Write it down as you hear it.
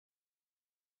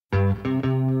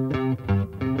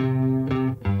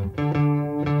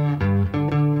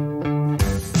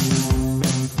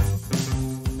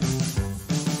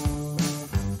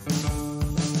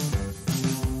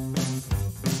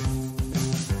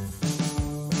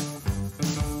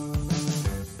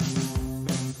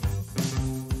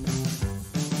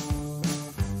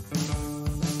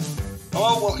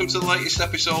Hello, welcome to the latest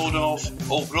episode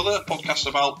of Old Brother, a podcast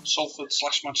about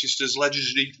Salford/Manchester's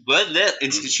legendary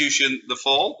institution, The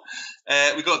Fall.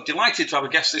 We got delighted to have a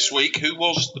guest this week who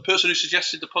was the person who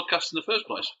suggested the podcast in the first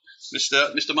place,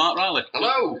 Mr. Mark Riley.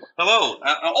 Hello. Hello.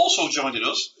 Also joining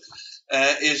us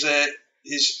is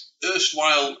his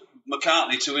erstwhile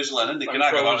McCartney to his Lennon. They can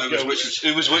argue about who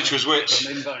was which.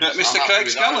 Mr. Craig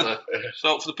Scanlon.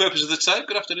 So, for the purpose of the tape,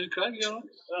 good afternoon, Craig. You all right?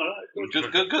 All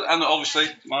right. Good. And obviously,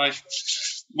 my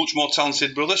much more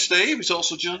talented brother, Steve, is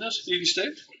also joining us. You, Steve?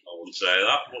 I wouldn't say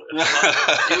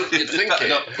that. You'd think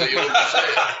it, but you wouldn't say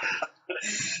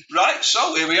it. Right,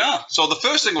 so here we are. So the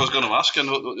first thing I was going to ask, and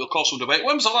you'll cause some debate,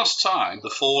 when was the last time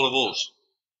the four of us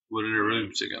were in a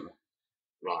room together?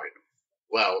 Right.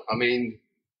 Well, I mean,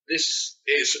 this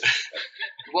is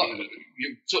what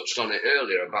you touched on it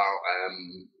earlier about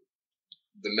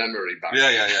the memory bank.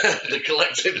 Yeah. The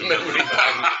collective memory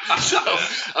bank. So,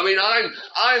 I mean,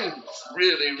 I'm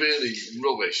really, really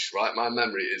rubbish, right? My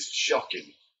memory is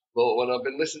shocking. But when I've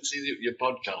been listening to your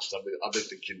podcast, I've been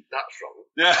thinking, that's wrong.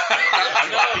 Yeah. I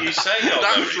know what you say.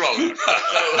 That's wrong.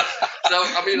 So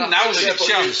I mean, now's your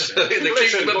chance. In the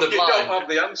kingdom of the you mind. don't have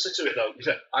the answer to it, though.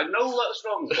 I know that's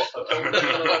wrong, but I don't know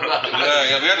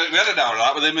that. We had an hour of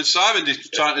that with him and Simon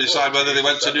trying to decide whether they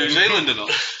went to New Zealand or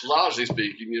not. Largely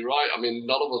speaking, you're right. I mean,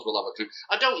 none of us will have a clue.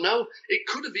 I don't know. It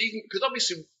could have even, because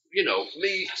obviously, you know,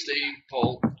 me, Steve,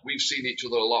 Paul, we've seen each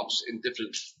other lots in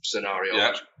different scenarios.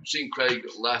 Yeah. Seen Craig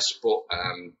less, but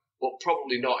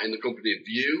probably not in the company of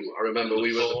you. I remember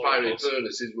we were at the Fiery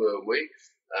Furnaces, weren't we?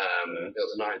 At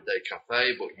the 9 Day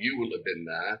Cafe, but you wouldn't have been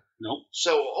there. No.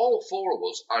 So all four of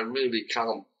us, I really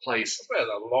can't place. It's been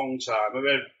a long time. I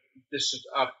mean,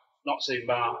 I've not seen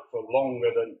Mark for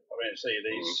longer than I've seen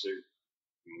these two.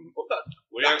 But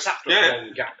that's after a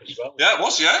long gap as well. Yeah, it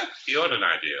was, yeah. You had an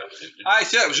idea.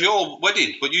 It was your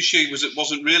wedding, but it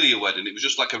wasn't really a wedding. It was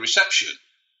just like a reception.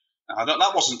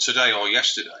 That wasn't today or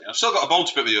yesterday. I've still got a bone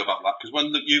to pick with you about that, because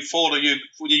when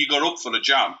you got up for the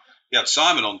jam, you had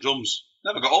Simon on drums.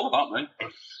 Never got over that, mate.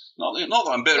 Not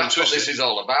that I'm bitter and That's what twisted. this is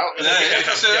all about. Well,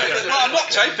 I'm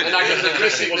not taping And I get the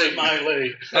Chrissy It wasn't my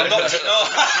league. I'm not.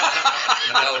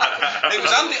 It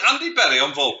was Andy Berry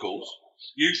on vocals,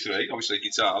 you three, obviously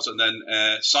guitars, and then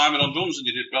Simon on drums, and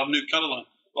you did Brand New Cadillac.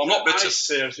 Well, I'm not bitter. I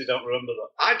seriously don't remember that.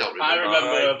 I don't remember. I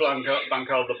remember a band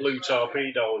called the Blue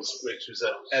Torpedoes, which was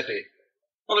at Eddie.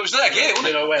 Well, it was their gear,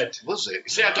 wasn't it? Ed. Was it?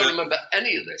 See, I don't remember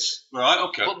any of this. Right,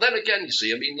 okay. But then again, you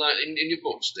see, I mean, like in your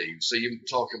book, Steve, so you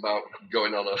talk about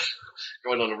going on a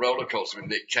roller coaster with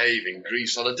Nick Cave in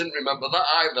Greece, and I didn't remember that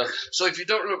either. So if you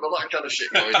don't remember that kind of shit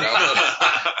going down,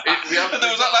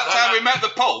 there was that time we met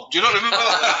the Pope. Do you not remember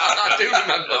that? I do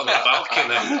remember that.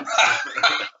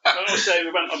 I must say,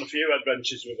 we went on a few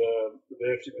adventures with the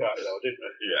birthday party, though, didn't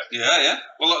we? Yeah.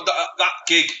 Well, that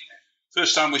gig,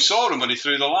 first time we saw him when he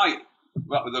threw the light.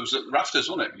 Well, there was at Rafters,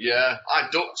 wasn't it? Yeah, I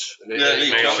ducked. And he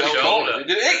hit on the shoulder.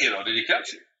 Did it hit you, or did he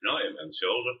catch it? No, it went on the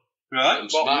shoulder. Right.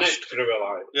 What Nick threw a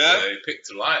light? Yeah. He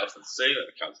picked a light off the ceiling.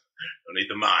 I need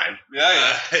the mine.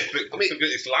 Yeah. He picked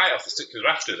this light off the stick because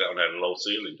Rafters had a low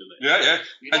ceiling, didn't it? Yeah.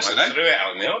 You'd Threw it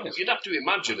out in the audience. You'd have to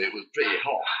imagine it was pretty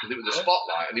hot because it was a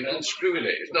spotlight and he was unscrewing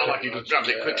it. It's not like he just grabbed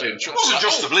it quickly and It chucked wasn't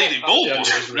just the bleeding bulb, was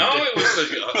it? No, it was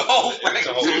the whole thing. It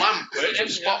was a lamp, it was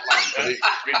a spot lamp, and it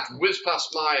whizzed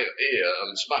past my ear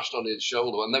and smashed on his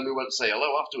shoulder, and then we went to say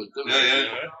hello afterwards, didn't we?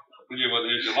 Yeah. You went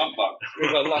to use your lamp back.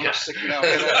 With a lamp sticking out.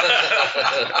 And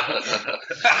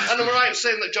am I right in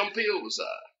saying that John Peel was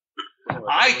there?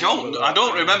 I don't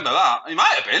remember that. He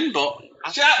might have been, but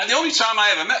the only time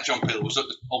I ever met John Peel was on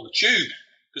the Tube,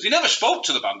 because he never spoke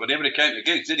to the band whenever he came to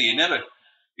gigs, did he? He never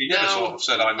sort of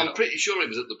said, I'm pretty sure he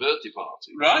was at the birthday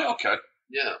party. Right, okay.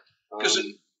 Yeah. Because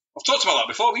I've talked about that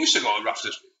before. We used to go to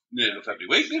Rafters near enough every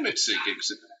week, didn't we, to see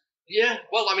gigs? Yeah,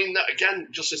 well, I mean, again,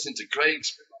 just listening to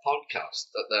Craig's podcast,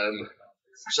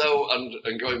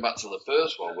 and going back to the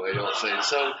first one where you're saying,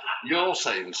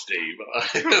 Steve,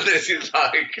 this is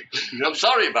like, I'm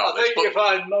sorry about this. I think you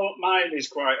find mine is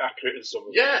quite accurate in some of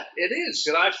them. Yeah, it is.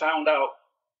 Because I found out,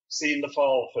 seeing The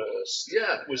Fall first,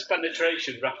 was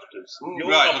Penetration Rafters.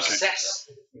 You're obsessed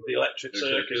with the Electric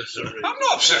Circus. I'm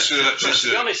not obsessed with Electric Circus. To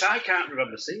be honest, I can't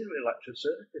remember seeing the Electric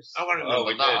Circus. Oh, I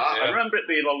remember that. I remember it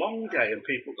being a long day and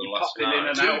people popping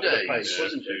in and out of the place,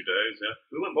 wasn't it? 2 days, yeah.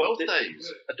 We went both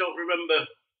days. I don't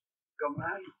remember going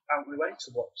out my way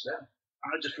to watch them.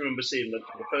 I just remember seeing them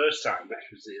for the first time, which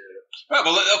was the... Right,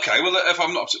 well, okay, well, if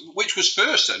I'm not... Which was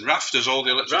first then? Rafters or the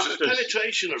Electric Circus?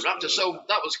 Penetration at Rafters. So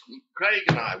that was... Craig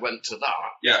and I went to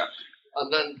that. Yeah.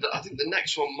 And then I think the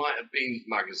next one might have been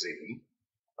Magazine.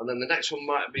 And then the next one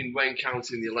might have been Wayne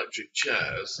County and the Electric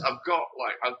Chairs. I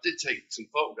did take some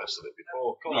photographs of it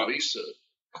before. Called research.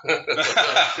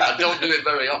 I don't do it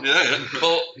very often. Yeah.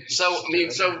 But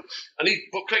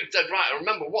Craig's dead right. I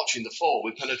remember watching the fall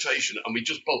with Penetration, and we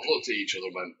just both looked at each other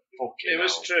and went, "Fucking It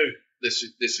was hell. true. This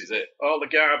is it." All the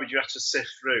garbage you had to sift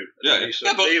through.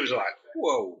 But he was like,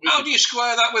 "Whoa." How do you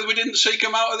square that with we didn't seek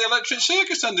them out of the Electric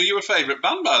Circus then? You were a favourite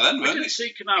band by then, We weren't didn't you?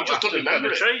 seek him out just after don't remember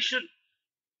it. Penetration.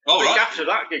 Oh, I think right. after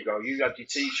that gig, you had your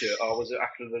T-shirt, or was it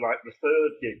after the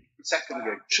third gig, the second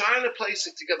gig? Trying to place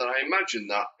it together, I imagine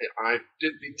that I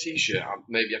did the T-shirt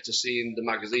maybe after seeing the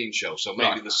magazine show, so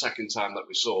maybe Right. the second time that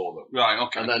we saw them. Right,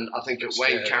 okay. And then I think at It's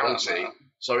Wayne scary, County. that.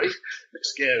 Sorry? It's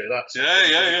scary, that's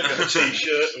Yeah. Got a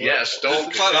T-shirt. Yeah, Stone.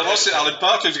 It's like that, what's it, Alan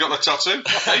Parker's got the tattoo.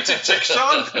 I hate it, ticks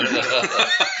on.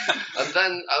 and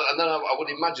then I would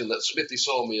imagine that Smithy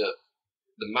saw me at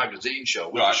the magazine show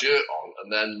with Right. the shirt on,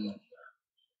 and then,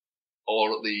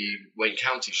 or at the Wayne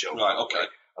County show. Right, okay.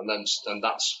 And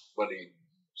that's when he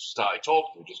started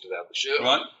talking to me just because I had the shirt on.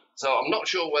 Right. So I'm not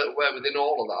sure where within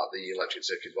all of that the Electric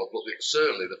Circus was, but it was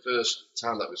certainly the first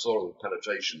time that we saw him with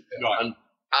Penetration. Right.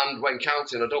 And Wayne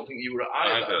County, and I don't think you were at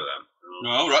either. Either of them.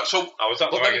 No, right. So, I was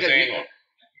at the But then again, magazine one.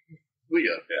 Were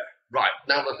you? Yeah. Right.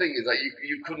 Now the thing is that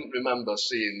you couldn't remember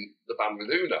seeing the band with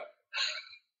Una.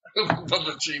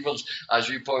 But she was, as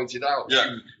you pointed out, Yeah.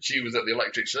 she was at the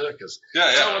Electric Circus.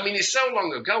 yeah. So, I mean, it's so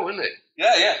long ago, isn't it?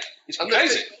 Yeah. It's And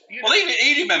crazy. you Well,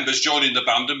 he remembers joining the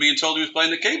band and being told he was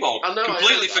playing the keyboard. I know,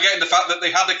 Completely forgetting the fact that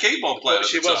they had a keyboard player But at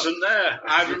she the time. wasn't there.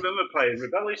 I remember playing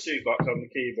Rebellion Box on the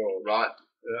keyboard. Right.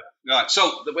 Right,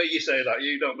 so... The way you say that,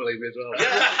 you don't believe me as well.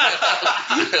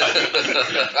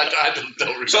 I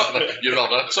don't remember, Your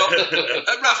Honour. So,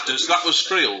 at Rafters, that was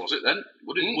Friel, was it then?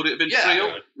 Would it have been Yeah.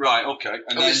 Friel? Right, okay.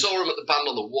 And then, we saw him at the Band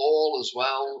on the Wall as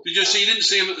well. you didn't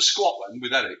see him at the squat then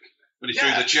with Eric? When he threw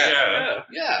the chair? Yeah.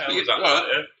 Yeah. I was at Right. that,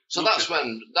 yeah. So that's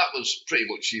when, that was pretty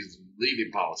much his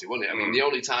leaving party, wasn't it? I mean, the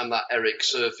only time that Eric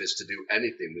surfaced to do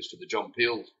anything was for the John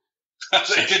Peel That's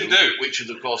what he session, didn't do. which was,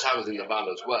 of course, I was in the band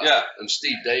as well. Yeah. And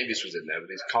Steve Davis was in there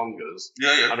with his congas.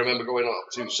 Yeah. I remember going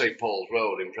up to St Paul's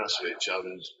Road in Prestwich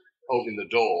and opening the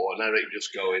door, and Eric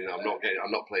just going, I'm not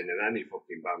playing in any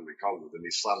fucking band with congas, and he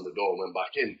slammed the door and went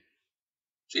back in.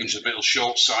 Seems a bit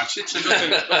short-sighted to me.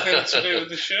 Nothing to do with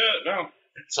the shirt, no.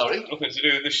 Sorry? Nothing to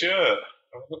do with the shirt.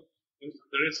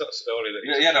 There is that story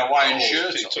that He had a Hawaiian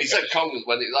shirt. He said congas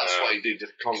when that's what he did,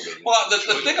 just congas. Well, the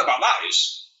thing about that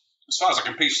is, as far as I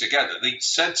can piece together, they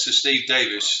said to Steve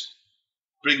Davis,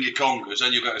 bring your congas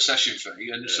and you'll get a session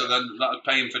fee, and so then that would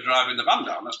pay him for driving the van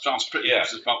down. That sounds pretty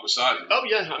much about beside him. Oh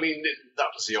yeah, I mean that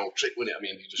was the old trick, wasn't it? I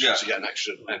mean, you just used to get an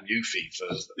extra MU fee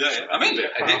first. Yeah. I mean,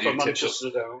 Half a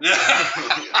Manchester down.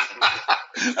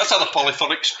 that's how the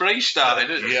polyphonic spree started,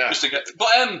 isn't it? Yeah. Just to get, but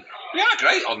yeah,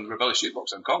 great on Rebellious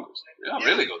Shootbox and congas. Yeah,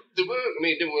 really good. They work. I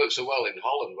mean, it didn't work so well in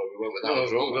Holland when we went without a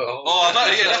drummer. Oh, I know,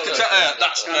 yeah,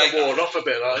 that's Kind of great. worn off a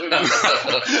bit, like, didn't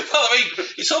it? Well, I mean,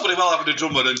 it's all very well having a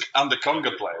drummer and a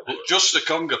conga player, but just a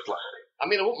conga player. I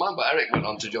mean, I wouldn't mind, but Eric went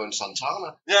on to join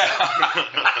Santana. Yeah.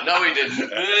 No, he didn't.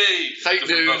 Hey, Fake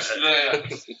news. Yeah.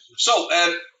 So,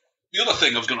 the other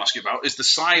thing I was going to ask you about is the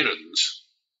sirens.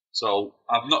 So,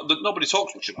 nobody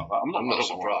talks much about that. I'm not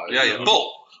surprised. Yeah. But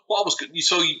what I was,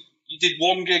 you did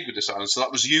one gig with the sirens. So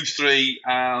that was you three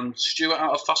and Stuart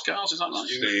out of Fast Cars. Is that right?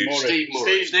 Steve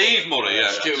Murray. Steve Murray. Yeah.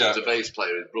 Stuart's a bass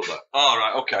player, his brother. Oh,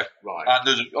 right. Okay. Right. And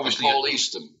there's And obviously Paul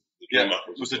Easton.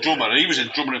 was the drummer, and he was in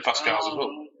drummer in Fast Cars as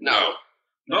well. No.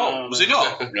 Was he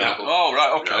not? No. Oh,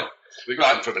 right. Okay. No. We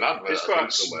got him from an advert, It's I quite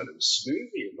think, somewhere. It was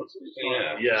Smoothie, wasn't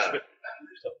it? Yeah.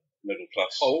 middle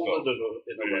class. Older than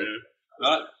in a way.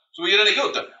 Right. So were you any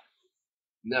good then?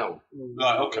 No,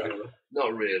 Right. Okay.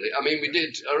 not really. I mean, we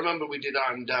did. I remember we did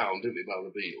I'm Down, didn't we, by the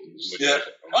Beatles? Yeah.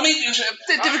 I mean, it was a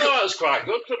bit I difficult. thought it was quite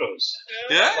good for us.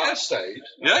 Yeah. That stage.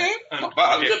 Yeah. Not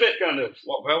bad. It was a bit kind of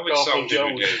What Velvet Garfield song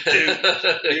did we Jones.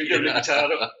 do? You doing the guitar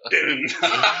up.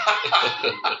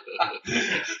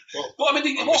 But I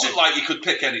mean, it wasn't like you could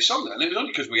pick any song then. It was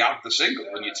only because we had the single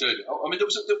when you turned it out. I mean,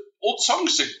 the old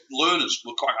songs to learners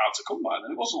were quite hard to come by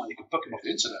then. It wasn't like you could pick them off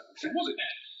the internet, was it?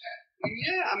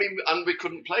 Yeah, I mean, and we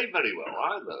couldn't play very well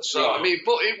either. So, No. I mean,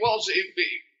 but it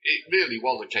really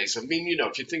was a case. I mean, you know,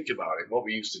 if you think about it, what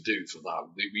we used to do for that,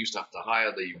 we used to have to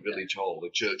hire the village hall,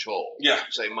 the church hall, Yeah.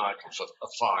 St. Michael's for a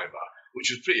fiver, which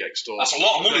was pretty extortionate. That's a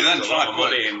lot of money then, There's a lot of £5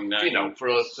 money in, You know, for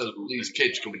these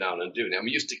kids coming down and doing it. And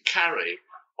we used to carry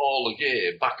all the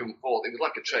gear back and forth. It was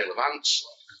like a trail of ants.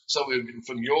 So we were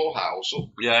from your house up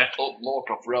Yeah.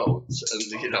 Moorcroft Road, and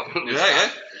you know, Yeah.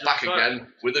 back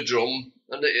again with a drum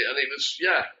And it was,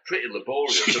 pretty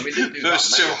laborious. And we didn't do that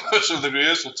First two of the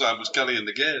rehearsal time was Kelly in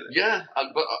the gate. Yeah,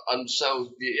 and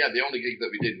so the only gig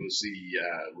that we did was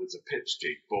the pitch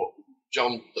gig. But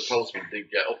John, the postman,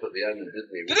 did get up at the end,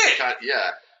 didn't he? Did he?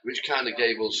 Which kind of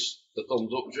gave us the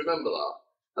thumbs up. Do you remember that?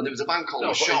 And there was a band called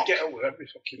The Shock. Get over every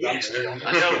fucking band.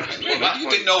 I know. You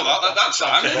didn't know that at that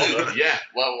time, did you? Yeah,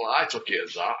 well, I took it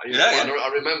as that. I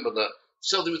remember that.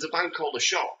 So there was a band called The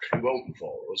Shock who opened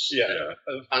for us.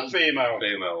 And female.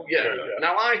 Yeah.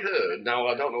 Now I heard,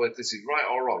 I don't know if this is right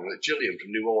or wrong, that Gillian from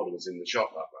New Order was in The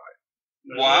Shock that night.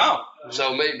 Wow.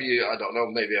 So maybe, I don't know,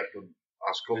 maybe I could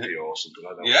ask Cookie or something.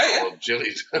 I don't know.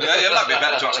 Gillian. That'd be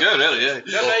better to ask her, really,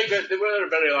 They were a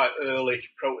very early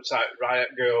prototype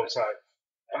Riot Girl type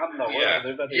band, though,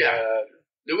 weren't they?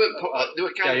 They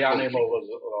were kind of Animal and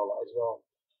all that as well.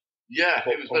 Yeah,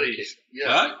 it was very.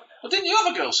 Right. Well, didn't you have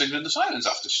a girl singing in the silence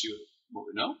after Stuart?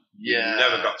 No? Yeah. We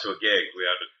never got to a gig. We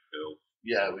had a girl.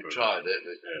 Yeah, we tried it,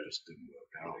 but it just didn't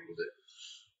work out with it.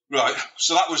 Right.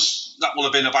 So that will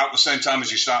have been about the same time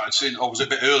as you started seeing, or was it a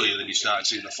bit earlier than you started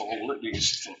seeing the Fall? It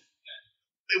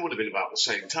would have been about the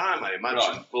same time, I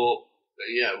imagine. Right. But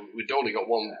we'd only got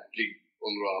one gig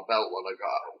under our belt when I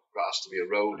got asked to be a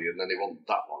roadie, and then it wasn't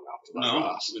that long after that.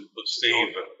 No. But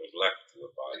Steve was left to the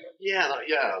band. Yeah.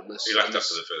 He left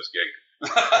after the first gig.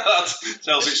 That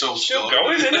tells its own still story.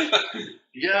 Going, isn't it?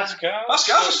 Yeah. Fast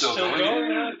Cars are still going.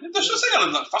 There's a thing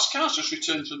on that. Fast Cars just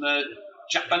returned from their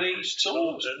Japanese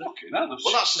tours.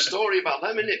 Well, that's the story about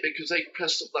them, isn't it? Because they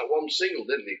pressed up that one single,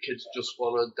 didn't they? Kids Just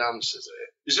Wanna Dance, is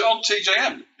it? Is it on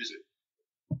TJM? Is it?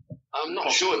 I'm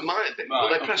not sure. It might have been. Right,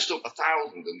 but they pressed up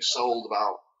 1,000 and sold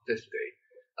about 50,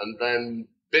 and then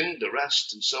binned the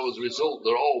rest. And so as a result,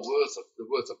 they're all worth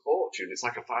a fortune. It's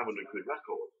like a 500 quid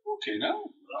record. Okay, no,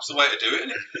 that's the way to do it,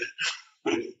 isn't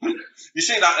it? You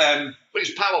see that? But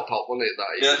it's power pop, wasn't it? That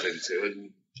he was into,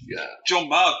 and John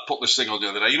Mard put this thing on the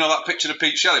other day. You know that picture of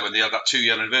Pete Shelley when they had that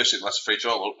 2-year anniversary at Leicester Free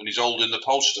Travel, and he's holding the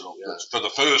poster up for the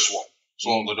first one,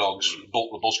 Swallow the Dogs,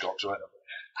 Bolt the Buzzcocks, or whatever.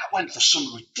 That went for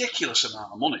some ridiculous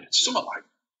amount of money. It's something like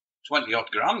 20 odd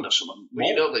grand or something. Well,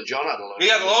 you know that John had a lot. He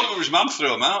had a lot of them. His mum threw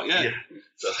them out. Yeah.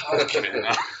 So that's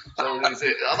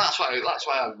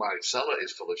why my cellar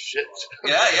is full of shit.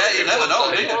 Yeah. You never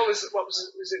know. Was it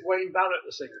Wayne Barrett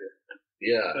the singer?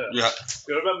 Yeah.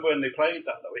 You remember when they played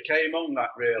that we came on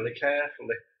that really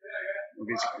carefully.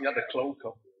 He had a cloak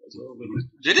on as well, didn't he?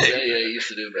 Did he? Yeah, he used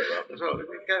to do a bit of that. So we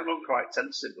came on quite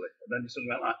tensively, and then something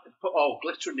like that. They put all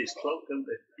glitter in his cloak, didn't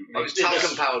they? Oh, it's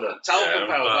talcum powder. Talcum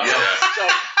powder. Yeah. So,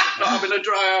 not having a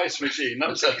dry ice machine.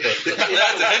 That's it. That's a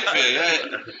hint for you,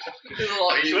 It's a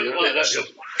lot easier.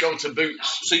 Go to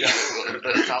Boots. So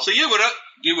you were at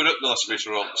the Leicester Free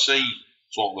Travel to see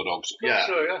Swamp the Dogs. Yeah.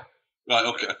 Sure, yeah. Right,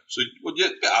 okay. So you're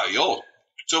a bit out of yours.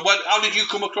 So how did you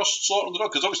come across Slaughter the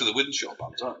Dog? Because obviously the Winshaw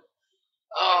bands, aren't they?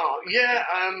 Oh, yeah,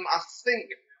 I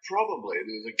think probably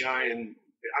there was a guy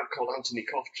called Anthony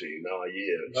Coftree in our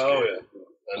year. Oh, yeah.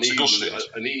 And he was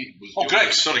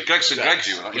Greg's you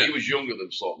were. He was younger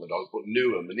than Slaughter the Dogs, but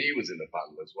knew him, and he was in the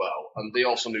band as well. And they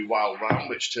also knew Wild Round,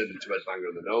 which turned into Headbanger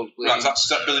and the Nosebleed. Right, that's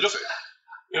Billy Duffy?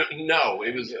 No,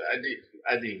 it was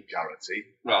Eddie Garrity.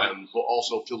 Right. But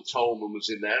also Phil Tolman was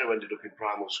in there, who ended up in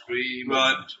Primal Scream.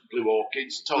 Right. And Blue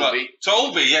Orchids. Toby. Right.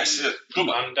 Toby, yes. And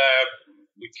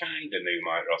we kind of knew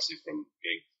Mike Rossi from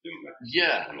gigs, didn't we?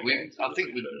 Yeah, I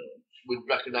think we'd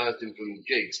recognised him from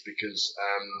gigs because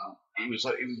he was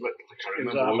like, I can't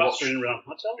remember. He was a bathroom run.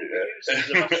 I tell you, he was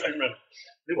a bathroom run.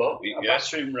 He what? A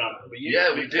bathroom run. We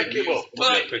did pick him up.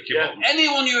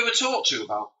 Anyone you ever talked to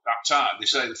about that time, they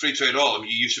say the Free Trade Hall, you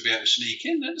used to be able to sneak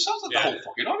in. It sounds like the whole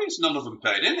fucking audience, none of them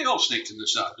paid in. They all sneaked in the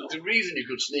side. The reason you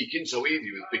could sneak in so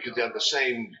easy was because they had the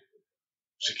same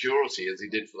security as he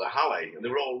did for the Halle, and they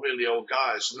were all really old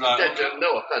guys. So they were dead,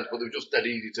 no offence, but they were just dead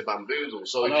easy to bamboozle.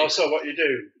 So and also what you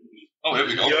do, here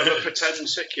we go. You have a pretend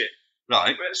ticket.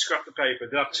 Right. Bit of scrap of paper.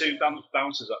 They have two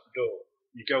bouncers at the door.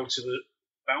 You go to the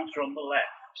bouncer on the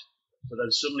left, but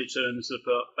then suddenly turns the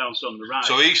bouncer on the right.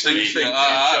 So he thinks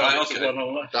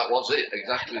that was it,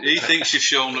 exactly. He thinks you've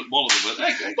shown one of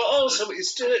them. But also,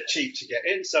 it's still cheap to get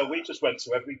in, so we just went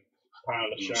to every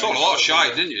pile of shite. Saw a lot of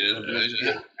shite, didn't you?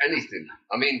 Anything.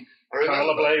 I mean, I remember.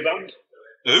 Carla Bley band?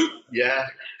 Who? Yeah.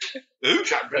 Who?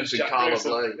 Jack Bruce and Carla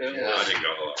Bley. Yeah. I didn't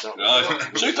go a lot.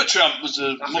 Supertramp must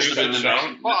have been the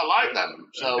name. Well, I like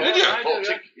them. So did you?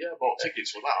 Bought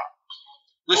tickets for that.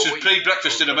 This was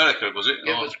pre-breakfast in America, was it?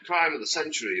 It was Crime of the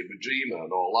Century with Dreamer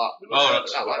and all that. Oh,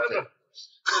 I liked it.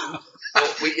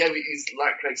 But he's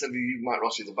like Craig said, you might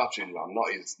Rossi the battering ram,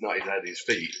 not his head, his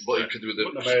feet, but he could do the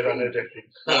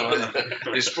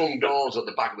sprung doors at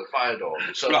the back of the fire door.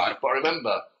 So, but I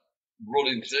remember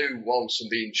running through once and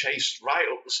being chased right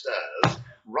up the stairs,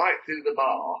 right through the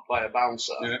bar by a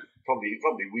bouncer. Yeah.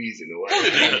 Probably wheezing away.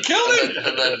 Killed him.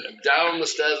 And then down the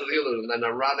stairs with the other, and then I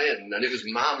ran in, and it was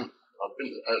man. I'd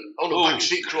been on a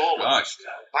backstreet crawler. Nice.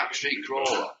 Backstreet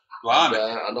crawler.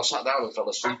 And I sat down and fell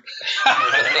asleep.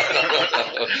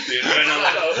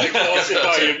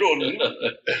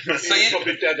 So you're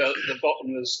probably dead at the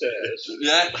bottom of the stairs.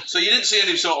 Yeah. So you didn't see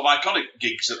any sort of iconic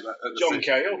gigs at the John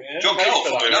Cale. Yeah. John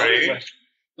Cale.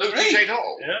 Lou T.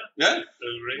 Hall. Yeah.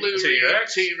 Lou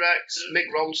T-Rex, Mick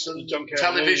Ronson, John Cale,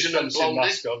 Television and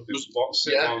Blondie.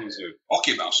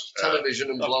 Hockey mask. Television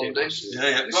and Blondie.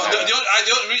 Yeah.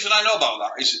 The only reason I know about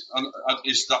that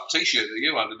is that T-shirt that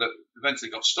you had that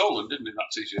eventually got stolen, didn't it?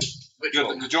 That T-shirt. Which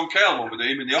one? The John Cale one with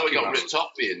him in the hockey mask. We got ripped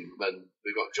off in when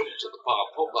we got jumped at the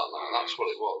park pub that night. That's what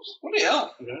it was. What the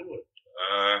hell?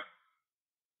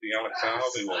 The Alex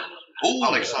Harvey one. Oh,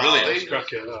 Alex Harvey.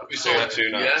 We saw that 2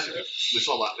 nights ago. We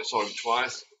saw that. We saw him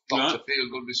twice. Dr.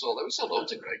 Feelgood, we saw that. We saw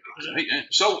loads of great guys. Yeah.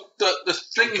 So the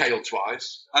thing. Cale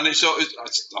twice. And it's I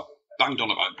banged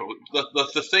on about it, probably.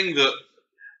 The thing that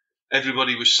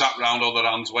everybody was sat round all their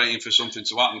hands waiting for something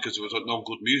to happen because there was no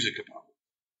good music about it.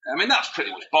 I mean, that's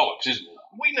pretty much bollocks, isn't it?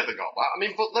 We never got that. I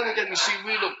mean, but then again, you see,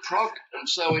 we love prog, and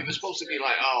so it was supposed to be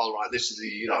like, oh, all right, this is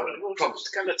the, prog.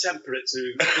 Kind of temper it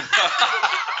to.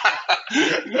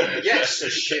 Yes, a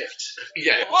shit.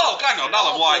 Yeah. Well, hang on,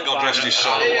 Alan White, God rest his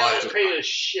soul. AOP is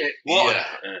shit. What? Yeah.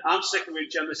 I'm sticking with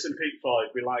Jemison Pink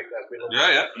Floyd. We like that. We love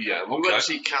that. Yeah. We went to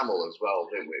see Camel as well,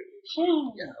 didn't we?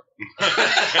 Yeah.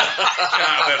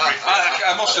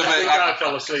 I must admit, I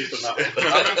fell asleep on that.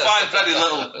 I can find very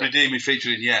little redeeming feature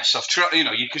in Yes. I've tried,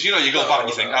 because you go back and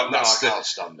you think, I can't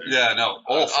stand it. Yeah, no,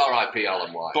 awful. R.I.P.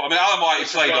 Alan White. But I mean, Alan White,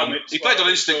 he played on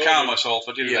Instant Karma, so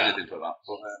I didn't do anything for that.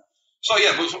 But,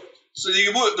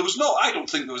 there was no. I don't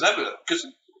think there was ever, because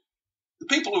the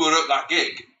people who were at that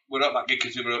gig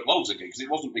because they were at loads of gigs. It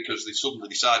wasn't because they suddenly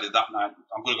decided that night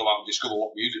I'm going to go out and discover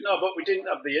what music. No, but we didn't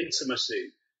have the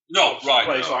intimacy. No, right.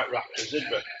 Plays like Raptors, did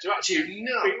we? To actually be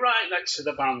right next to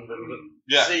the band and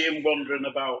see him wandering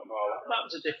about and all that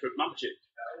was a different magic.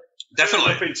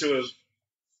 Definitely. Up into a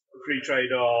free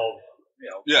trade hall,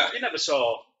 you never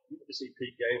see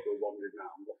Pete Gabriel wandering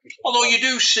around. Although you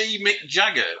do see Mick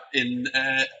Jagger in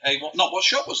what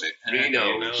shop was it?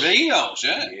 Reno's,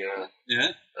 yeah.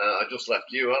 I just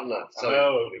left you, hadn't I? So,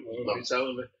 you're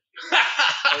telling me.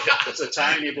 That's a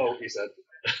tiny bloke, he said.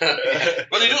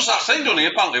 Well, he does that thing, doesn't he,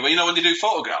 apparently, where, when they do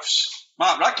photographs.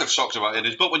 Mark Radcliffe talks about it in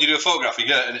his book. When you do a photograph, you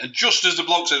get it, and just as the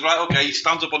bloke says, right, okay, he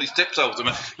stands up on his tiptoes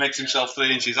and makes himself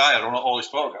 3 inches higher on all his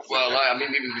photographs. Well, I mean,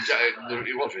 it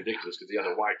was ridiculous because he had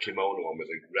a white kimono on with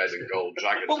a red and gold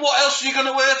dragon. But what else are you going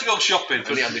to wear to go shopping?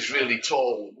 And he had this really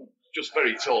tall, just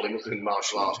very tall, he must have been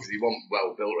martial arts because he wasn't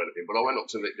well built or anything. But I went up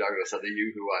to Mick Jagger and I said, are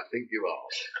you who I think you are?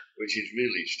 Which is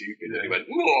really stupid. And he went,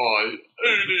 why?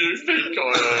 Who do you think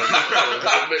I am?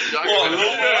 Mick Jagger.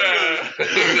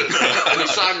 And he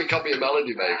signed me a copy of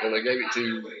Melody Maker and I gave it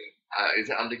to, is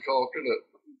it Andy Corcoran at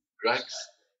Greg's?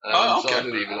 So I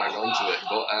didn't even hang on to it.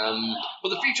 But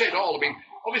the featured hall, I mean,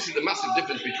 obviously the massive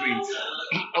difference between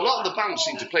a lot of the bands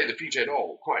seem to play the featured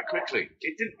hall quite quickly.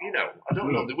 It didn't, I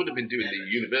don't know, they would have been doing the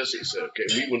university circuit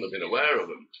and we wouldn't have been aware of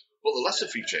them. But the lesser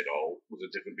featured hall was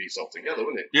a different beast altogether,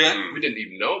 wasn't it? Yeah. We didn't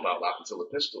even know about that until the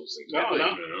Pistols thing. No,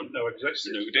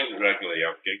 exactly. We didn't regularly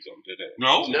have gigs on, did it?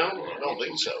 No, I don't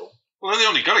think so. Well, they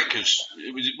only got it because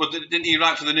didn't he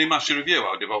write for the New Master Review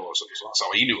or Devote or something? So that's how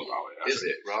he knew about it. Is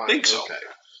it? Right. I think so. Okay.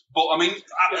 But I mean,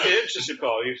 it'd be interesting,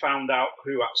 Paul. You found out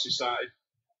who actually started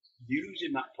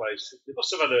using that place. They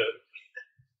must have had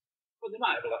they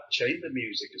might have chamber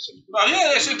music or something. Well,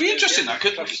 yeah, it'd be interesting that.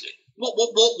 What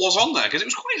was on there? Because it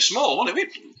was quite small, wasn't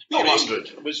it?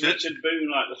 Was Richard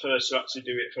Boone like the first to actually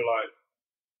do it for like?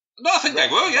 No, I think they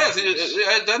were. Yeah,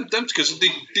 them because they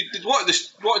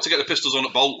wanted to get the Pistols on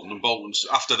at Bolton, and Bolton's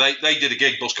after they did a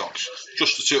gig, Buzzcocks,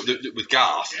 just the two with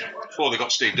Garth before they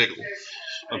got Steve Diggle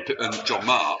and John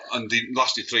Marr, and they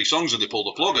lasted 3 songs and they pulled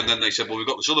the plug, and then they said, well, we've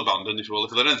got this other band, and they said, well,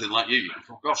 if they're anything like you can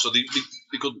fuck off. So they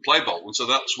couldn't play Bolton, so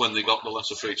that's when they got the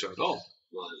lesser free trade hall.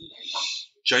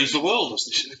 Changed the world, as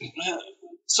they say.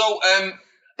 So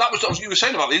that was you were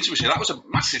saying about the intimacy. That was a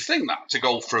massive thing, that to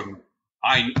go from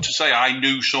to say I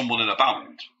knew someone in a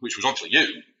band, which was obviously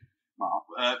you,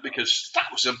 Mark, because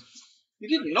that was you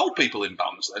didn't know people in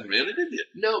bands then, really, did you?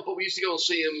 No, but we used to go and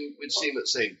see them. We'd see them at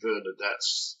St.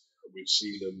 Bernadette's. We'd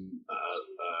seen them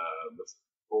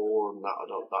before, and that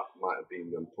might have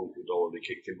been when punk had already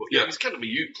kicked in. But it was kind of a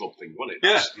youth club thing, wasn't it?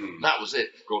 That was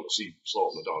it, going to see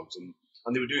Slaughter and the Dogs, and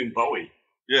they were doing Bowie.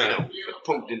 Yeah. You know,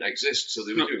 punk didn't exist, so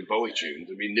they were doing Bowie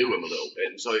tunes, and we knew them a little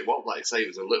bit. And so it was, like I say,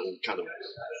 it was a little kind of,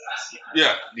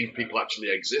 these people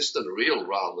actually exist and are real,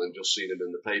 rather than just seeing them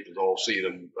in the papers or seeing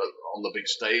them on the big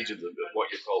stage of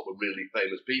what you thought were really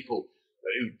famous people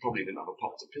who probably didn't have a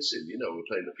pot to piss in, you know, were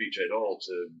playing the Free Trade Hall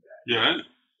to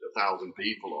 1,000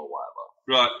 people or whatever.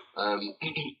 Right.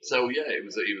 So yeah, it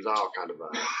was our kind of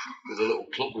it was a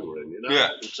little club we were in, you know.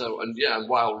 Yeah. And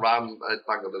while Ram had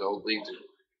Bang on the Nosebleeds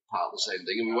part of the same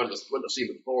thing, and we went to see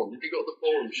him at the Forum. Did you go to the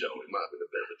Forum show? It might have been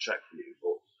a bit of a trek for you,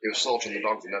 but it was Slaughtering the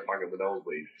Dogs and Ed Bang on the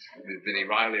Nosebleed with Vinnie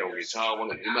Riley on guitar,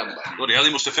 wasn't it? Remember? Bloody hell,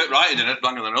 he must have fit right in Ed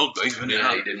Bang on the Nosebleed, didn't he?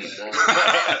 Yeah, he didn't.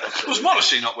 Was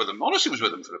Morrissey not with them? Morrissey was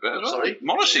with them for a bit as well. Sorry?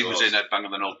 Morrissey was in Ed Bang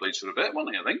on the Nosebleeds for a bit,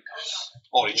 wasn't he, I think?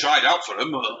 Or he tried out for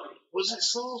him. Was it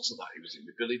sort of that he was in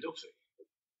with Billy Duffy?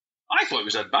 I thought it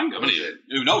was Ed Bang. I mean,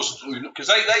 who knows? Because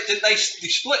they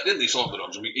split, didn't they? Sort of the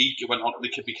Dogs. I mean, he went on. They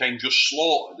became just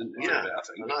Slaughter, didn't they? Yeah, bit, I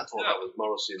think. and I thought that was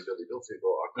Morrissey and Billy Duffy,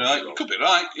 but You could be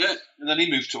right. Yeah, and then he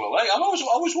moved to LA. I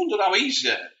always wondered how he's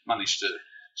managed to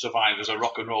survive as a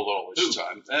rock and roller all this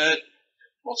time.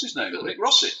 What's his name? Nick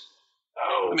Rossi.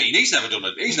 Oh. I mean, he's never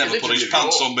put his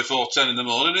pants on before 10 in the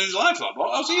morning in his life. Like,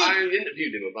 what? How's he? I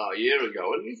interviewed him about a year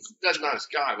ago, and he's a dead nice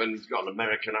guy. When he's got an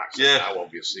American accent now,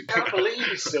 obviously. I can't believe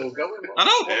he's still going. I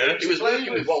know. Yeah. He was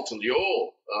working with Walter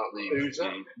Lior at the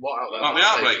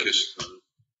Heartbreakers.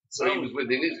 So he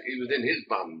was in his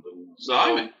band, and so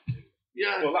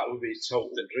yeah. Well, that would be a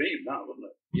total dream, that wouldn't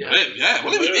it? Yeah.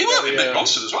 Well, he worked with Mick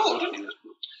Ronson as well, didn't he?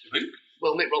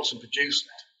 Well, Mick Ronson produced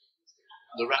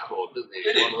the record, didn't he?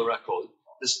 Did he? One of the records.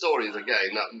 The story is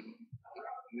again that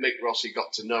Mick Rossi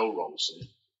got to know Ronson,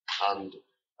 and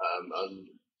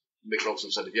Mick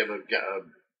Ronson said, "If you ever get a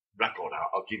record out,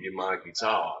 I'll give you my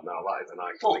guitar." Now that is an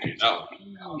iconic guitar.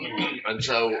 And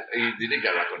so he did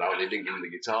get a record out, and he didn't give him the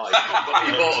guitar.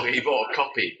 He bought a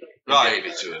copy and gave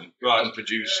it to him, and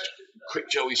produced Quick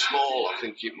Joey Small, I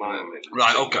think it might have been.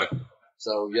 Right. Okay.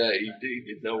 So yeah, he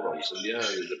did know Ronson. Yeah,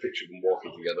 there's a picture of them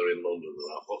walking together in London and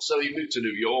that. But so he moved to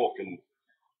New York, and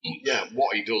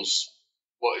what he does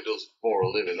for a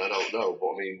living, I don't know. But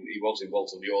I mean, he was in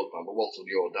Walter Lior's band, but Walter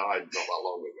Lior died not that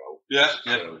long ago. Yeah.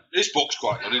 So, his book's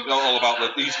quite good. It's all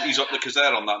about he's up because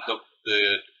they're on that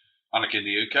the Anarchy in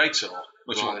the UK tour,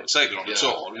 which I say they're on the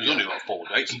tour. There's only about 4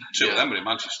 dates. Two of them were in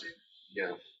Manchester.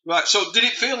 Yeah. Right. So did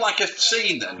it feel like a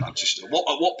scene then, Manchester? At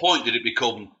what point did it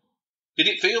become? Did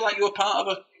it feel like you were part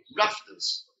of a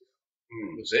Rafters?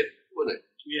 Was it? Wasn't it?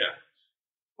 Yeah.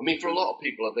 I mean, for a lot of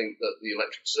people, I think that the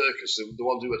Electric Circus, the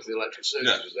ones who went to the Electric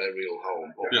Circus, was their real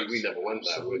home. But we never went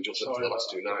there. We were just there for the last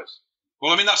 2 nights.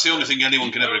 Well, I mean, that's the only thing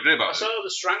anyone can ever agree about. I saw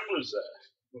the Stranglers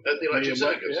there. At the Electric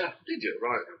Circus? Yeah. Did you?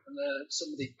 Right. And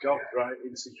somebody got right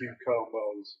into Hugh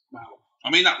Cornwell's mouth.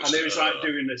 I mean, that was... And it was like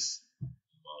doing this...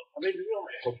 I mean, we were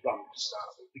pub band to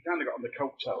start with. We kind of got on the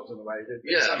coattails in a way, didn't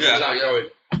we? Yeah.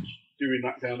 Doing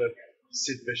that kind of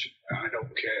Sid Vicious, I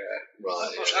don't care.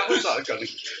 Right. How was that?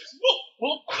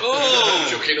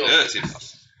 Chucking up. Dirty.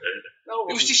 No,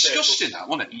 it was disgusting, that,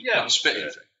 wasn't it? Yeah. That spitting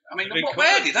thing. I mean,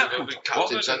 where did that come from?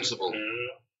 Captain Sensible.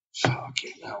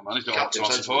 Fucking hell, man. He's got Captain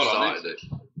to Sensible started it.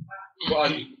 Well,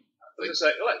 as I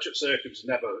say, Electric Circus was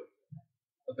never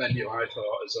a venue I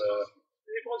thought as a...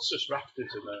 It was just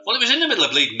Rafters in there. Well, it was in the middle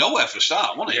of bleeding nowhere for a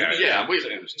start, wasn't it? Yeah, that was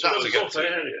a tough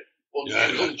area.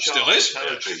 Still is.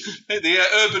 The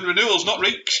urban renewal's not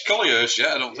reached Colliers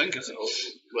yet, I don't think, is it?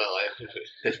 Well,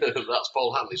 that's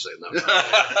Paul Hanley saying that.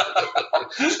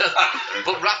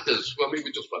 But Rafters, I mean,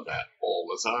 we just went there all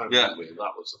the time. Yeah.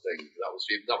 That was the thing.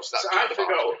 That was that So kind I of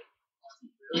forgot,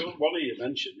 one of you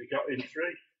mentioned we got in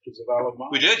free because of Alan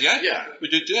Mark. We did, yeah. Yeah. We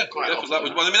did, yeah. Quite often, that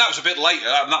was a bit later.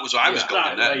 That was I was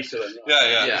going in there. Later than that.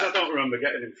 Yeah. Because I don't remember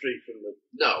getting him free from the...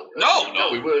 No,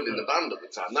 we weren't in the band at the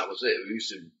time. That was it. We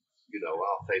used to,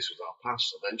 our face was our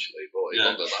past eventually, but it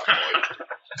wasn't at that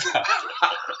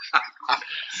point.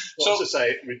 So to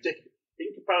say, ridiculous.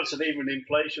 In comparison, even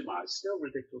inflation-wise, still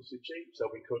ridiculously cheap, so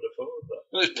we could afford that.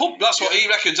 Well, it's pub, that's what he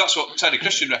reckons. That's what Teddy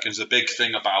Christian reckons. The big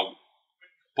thing about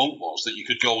punk was that you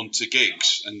could go into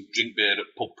gigs and drink beer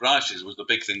at pub prices was the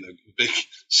big thing, the big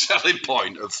selling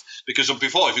point of, because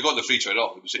before, if you got the Free Trade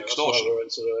Hall, it was extortion. That's why we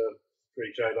went to the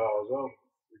Free Trade Hall as well.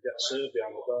 We get served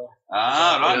behind the bar.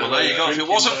 Right. Well, there you go. If it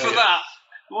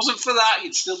wasn't for that,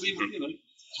 you'd still be,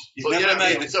 You've never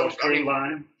made it. So,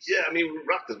 yeah, I mean,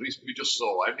 Rafters, we just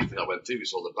saw everything I went to. We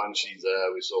saw the Banshees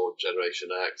there, we saw Generation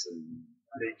X and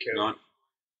Nico. Right.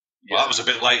 Well, that was a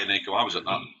bit later, Nico. I was at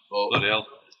that. Bloody hell.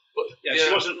 But,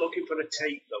 she wasn't looking for a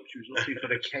tape, though. She was looking for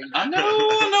the cake. I know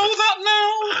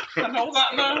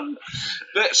that now.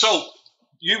 But, so,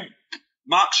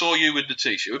 Mark saw you with the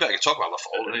T-shirt. We better talk about the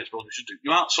fall.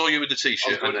 Mark saw you with the I was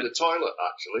T-shirt. going to the toilet,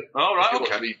 actually. Oh, right, If you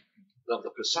okay. want me to have the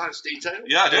precise detail.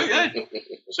 Yeah, I do, yeah.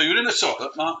 So you were in the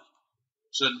toilet, Mark?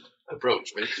 So,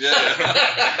 Approach me. yeah.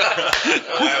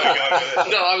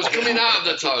 No, I was coming out of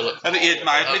the toilet. And he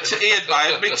admired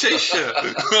my T-shirt.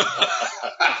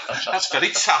 That's very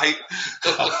tight.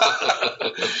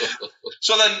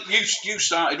 So then you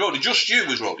started roadie. Just you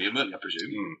was roadie, weren't you, I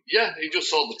presume? Yeah, he just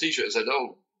saw the T-shirt and said,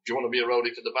 "Oh, do you want to be a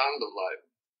roadie for the band?" I'm like,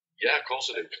 "Yeah, of course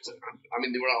I do." I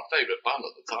mean, they were our favourite band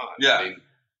at the time. Yeah. I mean,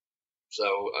 so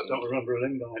I don't remember an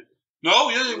invite. No,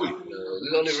 yeah, we.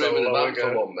 there's only room in the band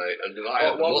for one, mate, and I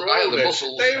had the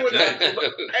muscles. They were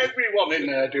everyone in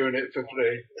there doing it for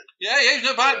free. Yeah,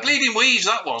 no, by bleeding wheeze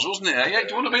that wasn't it? Yeah, do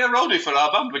you want to be a roadie for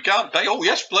our band? We can't pay. Oh,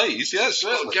 yes, please. Yes,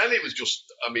 Well, certainly. again, it was just,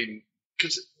 I mean,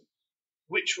 because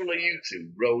which one of you two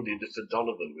roadied for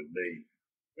Donovan with me?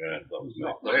 Yeah, that was me.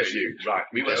 That was you, right?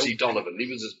 We went to see Donovan. He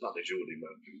was as bad as Jordy,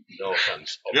 man. No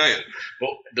offense. Yeah.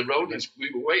 But the roadies,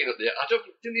 we were waiting at the.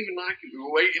 Didn't even like it. We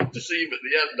were waiting to see him at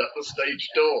the end at the stage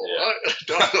door. Yeah. Right? I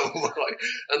don't know why.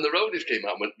 And the roadies came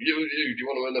out and went, "You, do you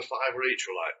want to win a $5 each?"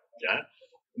 We're like, "Yeah."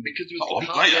 And because there was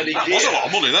hardly any That gear, was a lot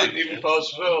of money then. Even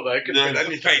pause for there could Yeah. be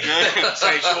anything. we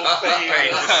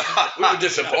were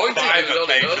disappointed. Paid for the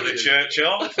roadies. church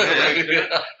hall.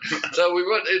 So we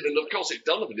went in, and of course it's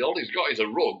Donovan. All he's got is a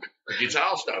rug, a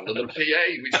guitar stand, and a PA,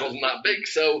 which wasn't that big.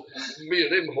 So me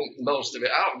and him humped most of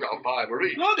it out. Got a $5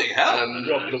 each. Bloody hell.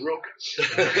 Rob the rug.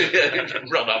 Yeah,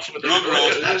 run off with the Rug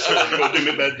road. in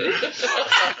my bedroom.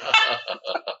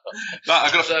 Right, I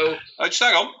got So just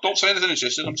hang on. Don't say anything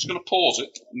interesting. I'm just going to pause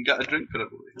it and get a drink for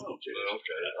everybody. okay,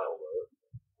 that'll work.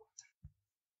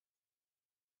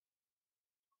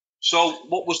 So,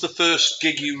 what was the first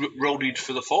gig you roadied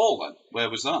for the fall then? Where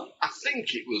was that? I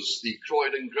think it was the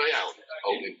Croydon Greyhound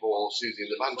opening for Susie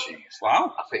and the Banshees.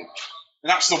 Wow. I think. And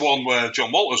that's the one where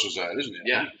John Walters was there, isn't it?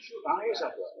 Yeah.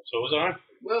 So was I.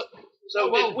 Well, So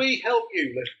did we help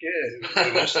you lift gear?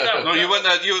 No, you went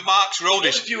there. You were Mark's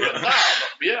roadies. you were that.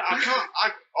 Yeah, I can't.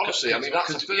 Honestly, I mean,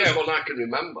 that's the first one I can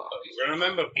remember. I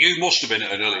remember. You must have been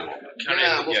at an early one.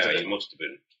 Yeah, I must have Yeah, been. he must have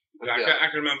been. Yeah. I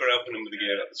can remember helping him with the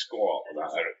gear at the squat. That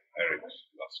Eric's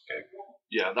last gig.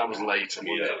 Yeah, that was later,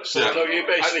 wasn't it? So you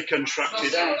basically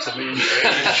contracted out to me.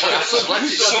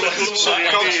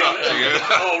 Subcontracting,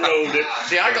 yeah. All rolled it.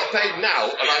 See, I got paid now,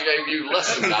 and I gave you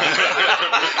less than that.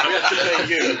 We had to pay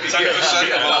you.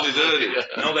 10% of all his earnings.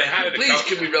 No, they hired a Please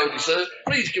can we roadie, sir?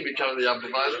 Please can we carry the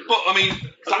amplifiers? But, I mean,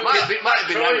 That might have been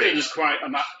Croydon Eric. was quite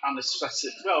an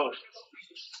aesthetic. Well,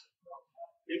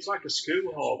 it was like a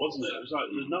school hall, wasn't it? It was like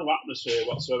there's no atmosphere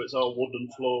whatsoever. It's all wooden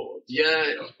floors. Yeah,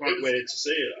 It was quite weird to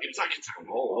see it. It's like a town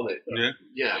hall, wasn't it? yeah.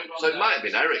 Yeah. So it might have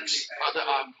been Eric's.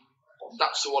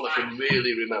 That's the one I can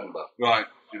really remember. Right.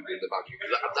 Doing the Banshee.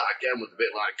 That again was a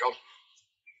bit like, God,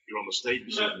 you're on the stage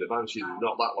with the Banshee.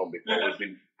 Not that long before we've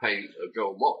been paying to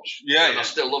go and watch. Yeah, And I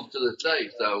still love to this day.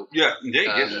 So Yeah, indeed.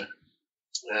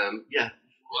 yeah,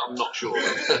 I'm not sure.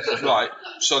 Right.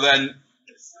 So then,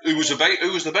 who was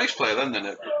the bass player then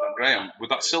at Graham? Was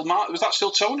that still Mark? Was that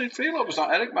still Tony Field or was that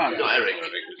Eric Man? Not Eric. I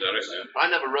think it was Eric. Yeah. I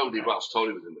never roadied whilst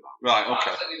Tony was in the band. Right.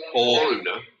 Okay. Or Or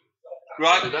Una.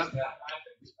 right. Did I?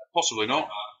 Possibly not.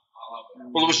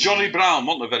 Well, there was Johnny Brown,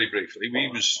 wasn't there? Very briefly. He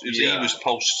was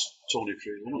post Tony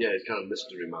Field. Wasn't he? Yeah, he's kind of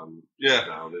mystery man. Yeah.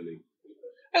 Now, isn't he?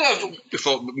 And that was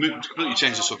before completely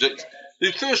changed the subject.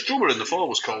 The first drummer in the fall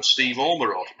was called Steve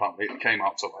Ormerod, apparently, it came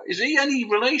out to me. Is he any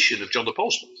relation of John the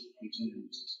Postman?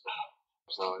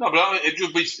 So, No, but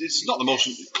it's not the most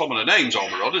common of names,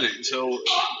 Ormerod, is it? So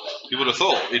you would have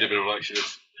thought he'd have been a relation of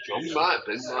John. he might have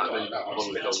been. One of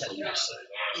the guys.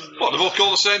 What, they both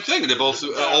call the same thing? They both,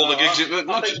 all the gigs at I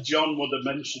Magic? think John would have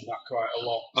mentioned that quite a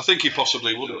lot. I think he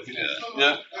possibly would have.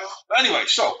 Yeah. But anyway,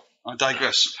 so, I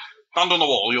digress. Band on the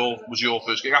Wall was your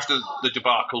first gig after the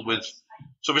debacle with...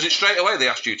 So was it straight away they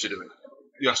asked you to do it?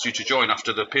 You asked you to join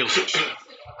after the appeal session?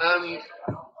 Yeah,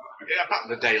 about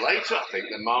the day later, I think,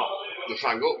 then Mark just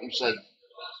rang up and said...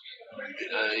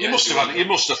 You must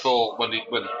have thought when he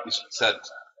said...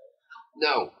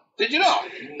 No. Did you not?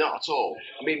 Not at all.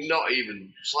 I mean, not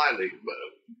even slightly, but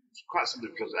quite simply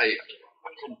because A, I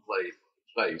couldn't play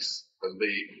bass, and B,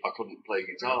 I couldn't play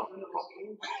guitar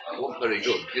properly. I wasn't very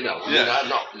good, you know. I mean, I had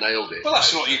not nailed it. Well,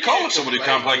 that's what you call it, somebody who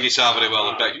can't play guitar very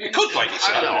well. You could play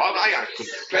guitar. I know, I could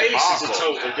play Bass is a hardcore.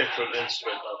 totally different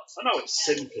instrument, though. I know it's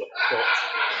simpler, but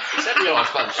it's heavy on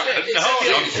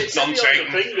It's the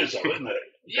fingers, though, isn't it?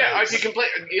 Yeah, if you can play,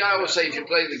 I always say if you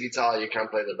play the guitar, you can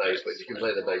play the bass, but if you can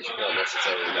play the bass, you can't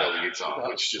necessarily know the guitar,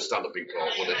 which just stand up in court,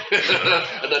 wouldn't it?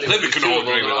 And then we can all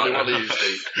agree with that. One of you,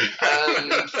 Steve.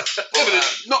 Yeah, but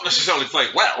it's not necessarily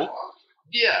played well.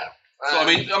 Yeah, So, I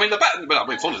mean,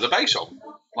 the funny, the bass on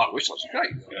like Whistler's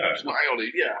great. Yeah. It's not only,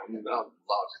 I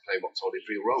largely playing what Tony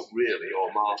Free wrote, really,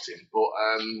 or Martin. But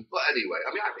anyway,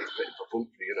 I mean, I think it's pretty for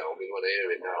country, you know. I mean, when I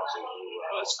hear it now, I think,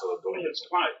 that's cool. It's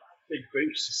quite big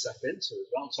boots to step into as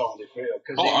well, Tony Free,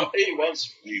 because he was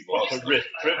a riff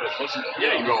privilege, wasn't he?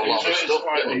 Yeah, he wrote a lot of stuff.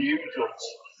 Quite unusual.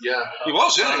 Yeah. He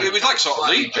was, yeah. It was like sort of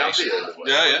lead bass.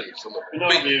 Yeah.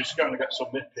 Normally, you're going to get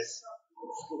some nippy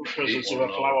presence of a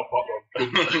flower pot.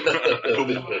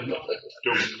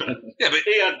 Yeah, but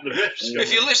he had the riffs.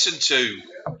 If you listen to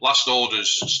Last Order's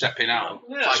Stepping Out,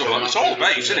 it's all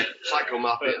bass, isn't it? Psycho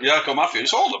Mafia. Yeah, Psycho Mafia.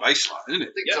 It's all the bass line, isn't it?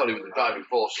 I think Tony was the driving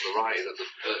force for the writing at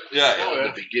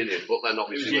the beginning, but then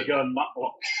obviously. And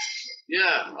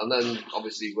then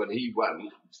obviously when he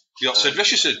went. You got Sid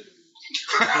Vicious in.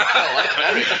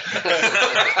 Eric.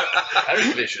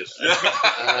 Eric Vicious.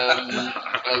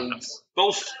 And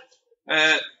both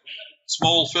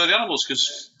small furry animals,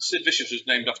 because Sid Vicious was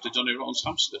named after Johnny Rotten's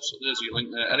hamster. So there's your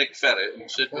link there. Eric Ferret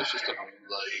and Sid Vicious. There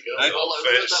you go. That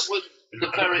was the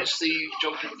Ferrets, the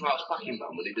John Clark's backing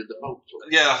band when he did the folk tour.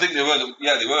 Yeah, I think they were.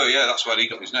 Yeah, that's where he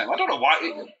got his name. I don't know why.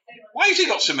 Why has he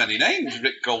got so many names,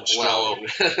 Rick Goldstraw? Well,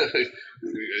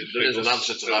 there is an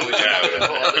answer to that.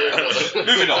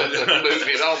 Moving on,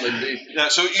 indeed. Yeah,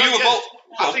 so you were both.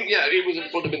 I think,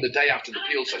 it would have been the day after the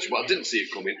Peel session, but I didn't see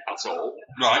it coming at all.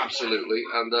 Right. Absolutely.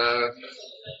 And,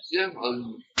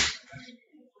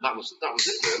 that was it,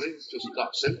 really. It's just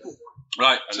that simple.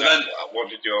 Right. And so then, what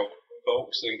did your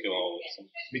folks think of all this?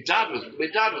 My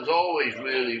dad was always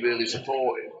really, really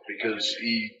supportive because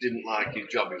he didn't like his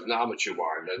job. He was an amateur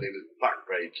winder and he was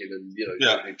backbreaking and,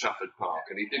 in Trafford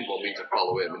Park, and he didn't want me to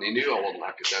follow him, and he knew I wasn't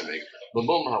academic. My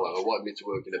mum, however, wanted me to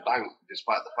work in a bank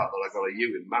despite the fact that I got a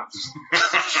U in maths.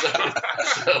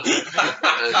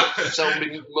 so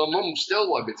my mum still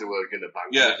wanted me to work in a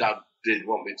bank. Yeah. My dad did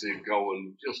want me to go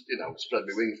and just, spread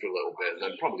my wings for a little bit and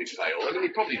then probably fail. I mean, he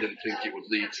probably didn't think it would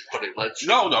lead to what it led to.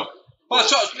 No. Well,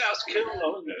 that's cool,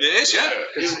 though, isn't it? It is, yeah.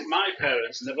 Because my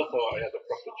parents never thought I had a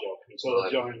proper job until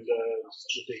I joined the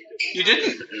DW. You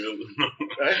didn't?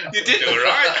 You did. You were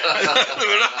right.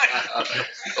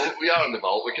 We are in the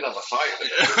vault. We can have a fight.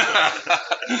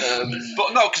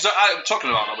 But no, because I'm talking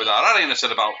about that with that. I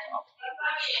said about.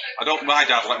 My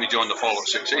dad let me join the Fall at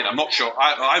 16. I'm not sure.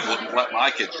 I wouldn't let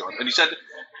my kids join. And he said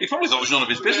he probably thought it was none of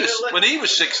his business. Really? When he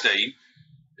was 16,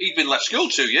 he'd been left school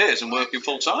 2 years and working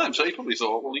full time. So he probably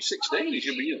thought, well, he's 16. He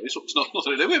should be. It's nothing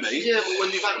to do with me. Yeah, but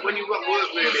when you've worked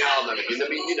really hard and everything, I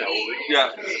mean,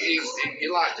 you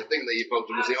like to think that you're supposed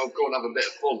to say, go and have a bit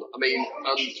of fun. I mean,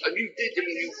 and you did. I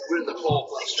mean, you were in the Fall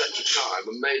for that stretch of time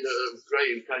and made a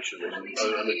great impression and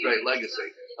a great legacy.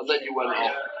 And then you went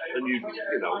off and you got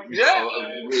a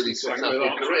really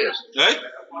successful career. Hey?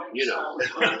 You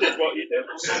did what you did.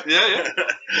 Yeah.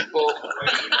 But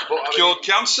Cured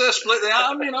cancer, split the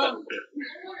arm,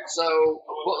 So,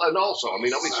 and also, I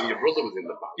mean, obviously your brother was in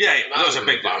the band. Yeah, that was a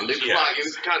big band. It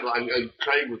was kind of like, and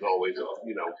Craig was always,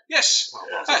 Yes.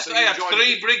 I had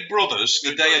 3 big brothers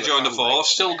the day I joined the Fall. I've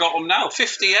still got them now.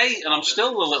 58, and I'm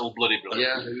still the little bloody brother.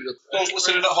 Yeah. Those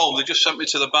listening at home, they just sent me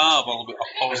to the bar while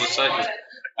I was saying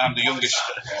I'm the youngest.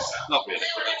 Not really.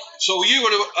 So you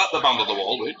were at the Band on the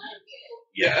Wall, right?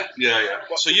 Yeah.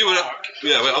 So you were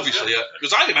well, obviously, yeah.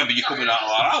 Because I remember you coming out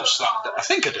of our house. I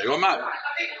think I do. I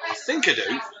think I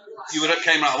do. You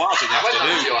came out of ours in the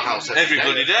afternoon. Your house every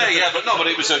bloody day, yeah. But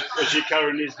it was a. Was you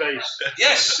carrying his bass?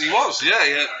 Yes, he was.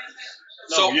 Yeah.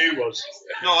 No, you was.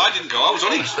 No, I didn't go. I was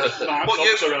only. I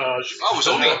was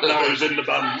only. No, I was in the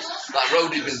band. That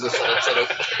roadie business that I set up.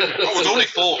 I was only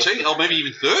 14, or maybe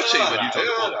even 13 when you told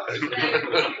me.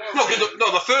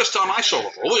 No, the first time I saw the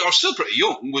Fall, I was still pretty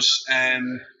young, was,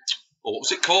 what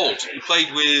was it called? We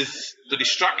played with the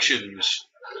Distractions.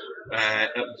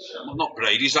 Not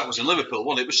Brady's, that was in Liverpool,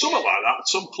 wasn't it? It was something like that,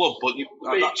 some club, but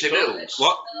Beach Bills.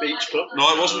 What? Beach Club? No,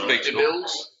 it wasn't Beach Club.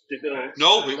 Bills.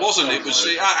 No, it wasn't. It was.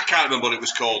 I can't remember what it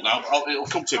was called now. It'll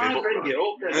come to me. But bring it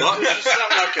up. Then. What? You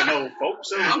sound like an old folk.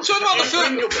 So I'm talking about the first.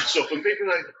 Bring up stuff and people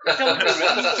are like,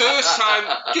 the first time.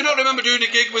 Do you not remember doing a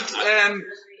gig with the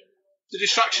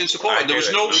Distraction Support? There was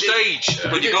no stage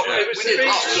when you got there. It was the Beach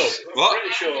Club. What?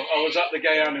 Pretty sure. I was at the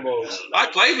Gay Animals. I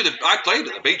played at the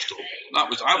Beach Club. I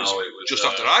was just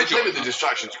after I We played joined. with the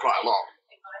Distractions quite a lot.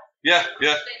 Yeah.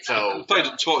 So We played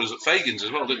at supporters at Fagan's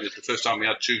as well, didn't we? The first time we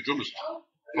had 2 drummers.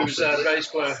 Who was their bass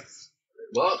player?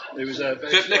 what? Who was their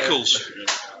bass Pip player? Nichols.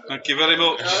 Thank you very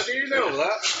much. How do you know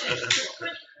that?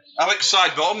 Alex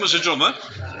Sidebottom was a drummer.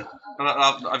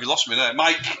 Have you lost me there?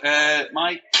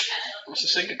 Mike. What's the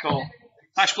singer called?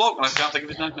 Nice bloke, and I can't think of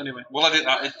his name anyway. We'll edit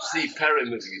that in. Steve Perrin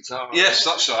with the guitar. Yes,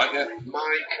 that's right, yeah.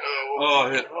 Mike.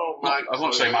 Mike. I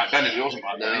won't say Mike Bennett, he wasn't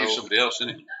Mike Bennett, he was somebody else,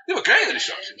 didn't he? They were great at the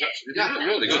Distractions, actually. Yeah,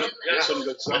 really good. Yeah, some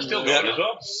good songs. Still going as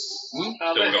well.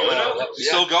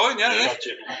 Still going, yeah.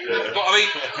 But I mean,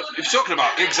 if you're talking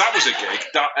about gigs, that was a gig.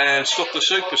 That Stuff the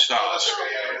Superstars,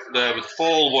 there with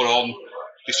Fall were on,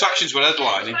 Distractions were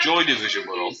headlining, Joy Division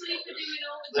were on.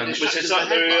 And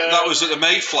that was at the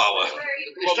Mayflower.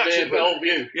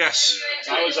 Bellevue. Yes.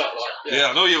 How was that like? Yeah,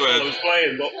 I know you were. I was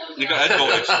playing, but you got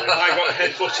headbutted. I got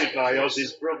headbutted by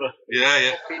Ozzy's brother.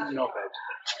 Yeah. Fucking knobhead.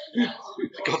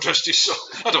 God rest his soul.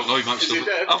 I don't know him actually.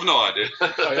 I've no idea.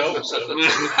 I hope so.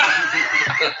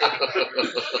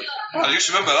 I just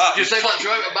remember that. You say that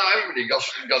joke about everybody, God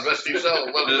rest his soul,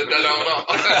 whether they're dead or not.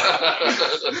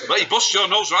 But he bust your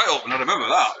nose right open, I remember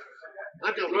that.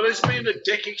 I don't know, it's being a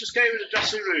dick. He just came in the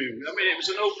dressing room. I mean, it was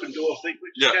an open door thing. We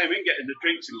just came in getting the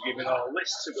drinks and giving our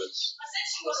list to us.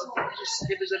 Just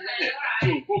give us a minute.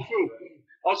 Woo.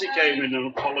 Ozzy came in and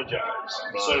apologised.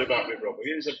 Sorry about me,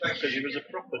 Robbie. Because he was a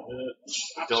proper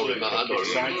absolute psycho.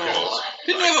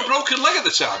 Didn't you have a broken leg at the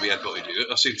time he headbutted you?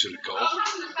 I seem to recall.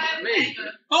 Me?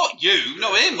 Not you,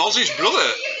 no him. Ozzy's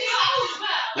brother.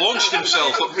 Launched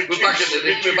himself up. We're back at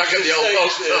the old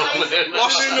hospital.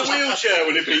 Lost in the wheelchair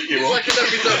when he beat you up. Like an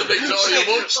episode of Victoria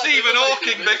Wood. Stephen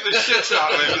Hawking beat the shit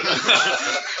out of him.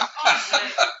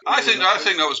 I think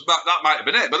that might have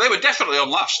been it, but they were definitely on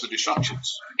last, the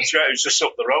Distractions. That's right, it was just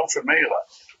up the road from me,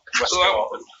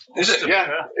 Is it?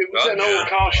 Yeah, it was an old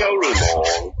car showroom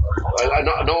or an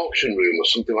auction room or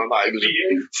something like that. It was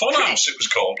Funhouse, it was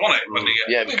called, wasn't it?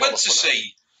 We went to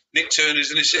see Nick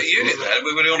Turner's in the City Unit there.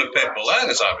 We were the only people there,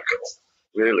 as I recall.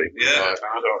 Really? Yeah.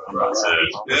 I don't know.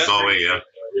 Bowie, yeah.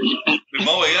 With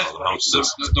Bowie, yeah.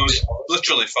 There was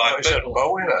literally 5 people.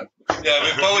 Bowie then? Yeah,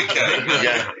 with Bowie came.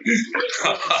 Yeah.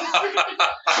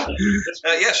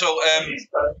 So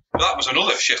that was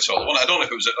another shithole. I don't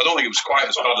think it was quite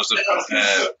as bad as the. It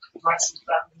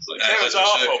was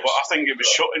awful, but I think it was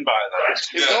shutting by then.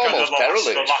 It was almost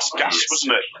derelict. The last gasp,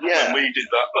 wasn't it? Yeah. When we did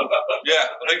that. Yeah,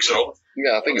 I think so.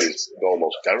 Yeah, I think it was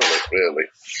almost derelict, really.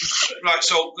 Right.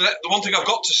 So the one thing I've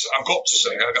got to say, I got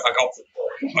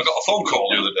a phone call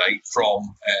the other day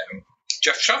from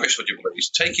Geoff Travis, would you please,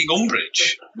 taking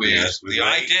umbrage with the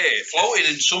idea floating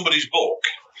in somebody's book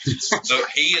that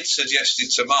he had suggested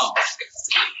to Mark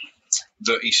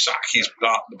that he sack the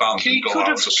band and go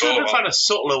out as a solo. He could have had a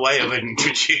subtler way of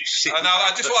introducing.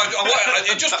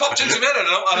 It just popped into my head, and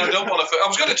I don't want to. I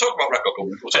was going to talk about record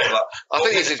company. We'll talk about that. I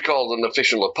think this is called an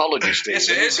official apology, Steve. Yes,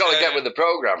 it is. You've got to get with the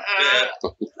programme.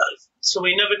 So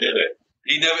he never did it.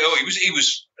 He never. He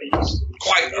was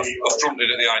quite affronted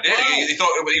at the idea. Wow. He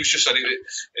thought he was just said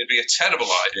it'd be a terrible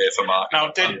idea for Mark.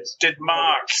 Now, did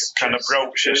Mark kind of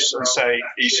broach us and say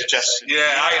he suggested? Yeah,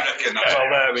 I reckon that's Well,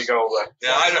 there we go then.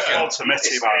 Yeah, I reckon.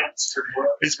 Ultimately, man.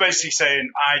 He's basically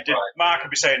saying Mark would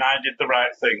be saying I did the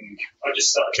right thing. I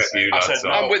said,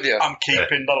 no, I'm with you. I'm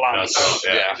keeping the land.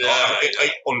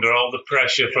 Under all the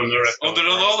pressure from the record. Under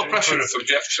all the pressure from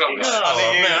Geoff Travis.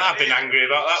 I've been angry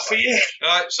about that for years.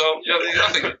 Right, so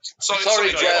I think. Sorry,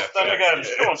 Geoff. Then again,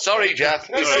 Sorry, Geoff.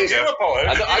 I was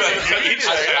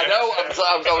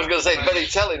going to say, it's very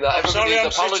telling that everybody's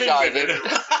apologising.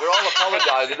 We're all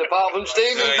apologising, apart from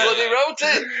Steve, who bloody wrote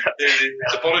it.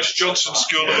 The Boris Johnson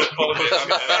School of Apology. I'm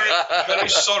very, very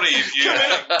sorry if you.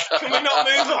 Can we not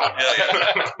move on?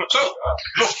 Yeah. So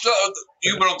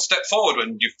you were on Step Forward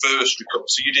when you first recorded.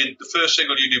 So you did the first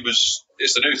single you did was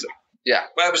It's the New Thing. Yeah.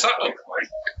 Where was that one?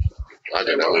 I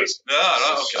don't know. Right,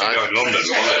 okay. In London,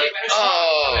 wasn't it? I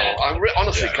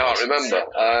honestly can't remember.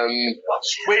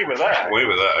 we were there. Yeah.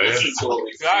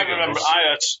 I remember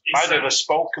I did a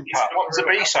spoken part. What was the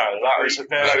B-side of that? It was at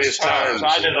various times.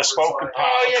 I did a spoken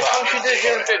part. Oh, yes, how she did,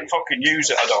 yeah. Didn't fucking use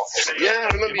it, I don't think. Yeah,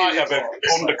 I remember you might have an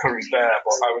undercurrent there,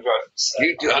 but I was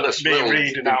you had a smell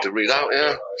reading out. to read out,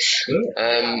 yeah.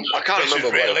 I can't remember.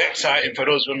 It was really exciting for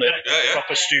us, wasn't it? Yeah.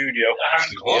 Proper studio.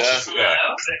 Yeah.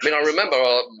 I mean, I remember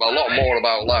a lot more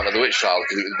about Live at the Witch Trial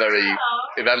because it was very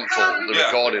eventful, the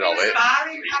recording of it.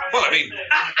 Well, I mean,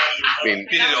 you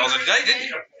did it on the day, didn't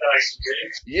you?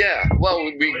 Yeah, well,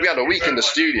 we had a week in the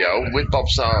studio with Bob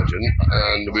Sargent,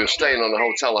 and we were staying on a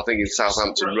hotel, I think, in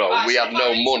Southampton Road. We had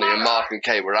no money, and Mark and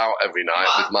Kay were out every night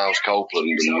with Miles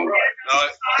Copeland and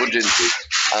Budginty.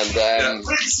 And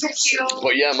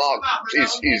but yeah, Mark,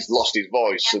 he's lost his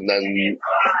voice, and then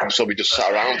so we just sat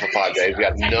around for 5 days. We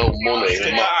had no money.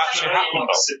 Did that actually happen?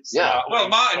 Yeah. Well,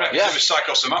 Martin reckons it was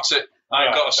psychosomatic.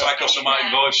 I've got a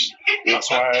psychosomatic voice. That's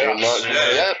why I asked.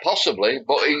 Yeah, possibly.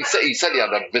 But he said he had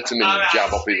a vitamin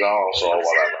jab up his arse or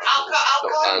whatever.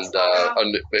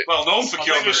 And well known for I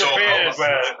curing think there's a sore period throat.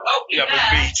 where you have a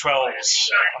B12s.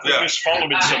 I think this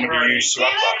following somebody who used to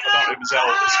have that. I don't know if it was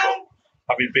Elvis, but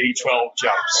having B12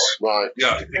 jabs. right.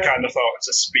 Yeah, They kind of thought it's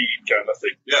a speed kind of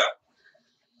thing. yeah.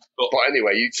 But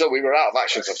anyway, so we were out of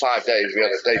action for 5 days. We had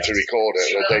a day to record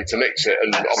it and a day to mix it, and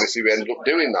obviously we ended up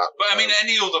doing that. But I mean,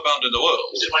 any other band in the world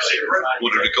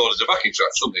would have recorded a backing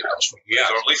track, something else. Yeah,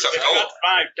 or at least have We it had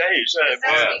 5 days.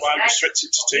 Why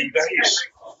restricted to 2 days?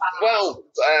 Well,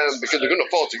 because we couldn't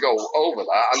afford to go over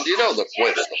that, and you know the way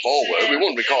that the fall were, we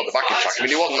wouldn't record the backing track. I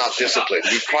mean, he wasn't that disciplined.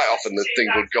 Quite often the thing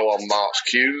would go on Mark's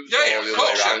cues Yeah, or the of other way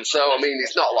course, around. So I mean,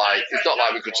 it's not like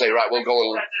we could say, right, we'll go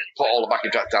and put all the backing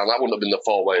tracks down. That wouldn't have been the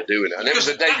fall way of doing it. And it was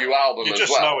a debut album You as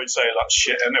just well. know he'd say that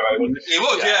shit anyway, wouldn't It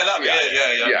would, that'd be Yeah. it, yeah,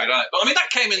 you're right. But I mean, that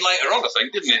came in later on, I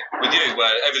think, didn't it, with you,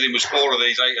 where everything was 4 of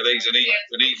these, 8 of these, and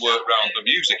he worked round the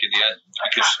music in the end.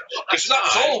 Because that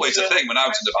was always the thing when I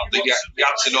was in the band, that you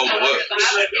had to know the words.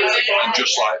 And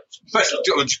just like,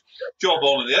 Joe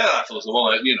Ball in the Air, I thought was the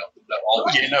one, you know,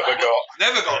 always. you? You never got.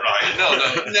 Never got right, no,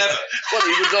 never. Well,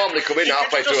 he would normally come in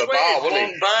halfway through a bar,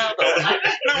 wouldn't he?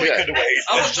 No, we could have waited.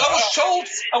 I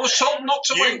was told not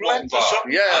to wait one bar.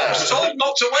 Yeah. I was told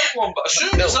not to wait one bar. As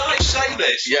soon as I say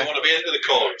this, Yeah. I want to be into the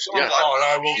chorus. So I'm Yeah. like, Oh,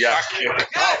 I will Yeah. back you.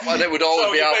 And it would always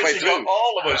So be you halfway basically through. got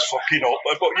all of us fucking up,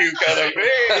 but you get a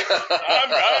bit.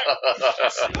 I'm right.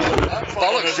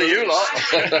 Bollocks to you lot.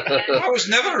 I was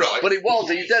never right. But it was,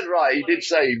 he did right. He did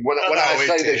say, when I he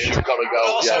say did. this, you've got to go.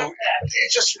 Also, Yeah.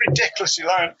 it's just ridiculously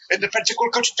loud. In the pentacle,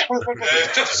 just a fuck up.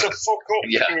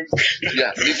 Yeah.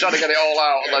 Yeah. He's trying to get it all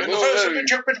out. I'm like, Yeah,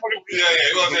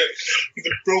 well, the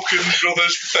Broken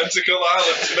Brothers Pentacle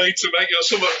Island made to make you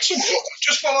some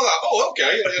just follow that. Oh,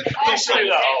 okay. I used to do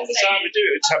that all the time. We do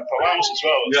it at Tempo House as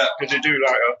well. Yeah. Because they do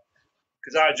like a.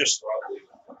 Because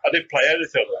I didn't play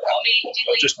anything like that.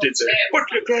 I just did the.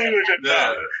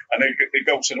 Yeah. And then it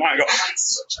goes to the line,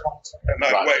 and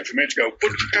like Right. waiting for me to go.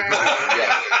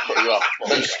 Yeah. Pretty well.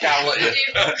 Then scowl at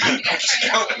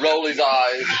you. Roll his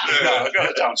eyes. No, I got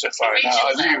it down to fine.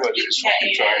 I knew whether it was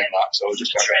fucking trying that, so I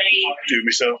just do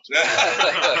myself.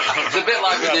 It's a bit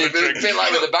like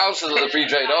with the bouncers at the free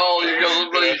trade hall. You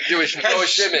go do a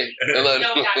shimmy. And then.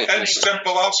 Hence,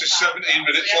 Temple House is 17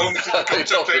 minutes long to come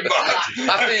to Pinback.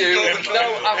 After you.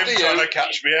 No, after Him trying you. to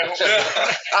catch me out.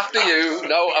 After you.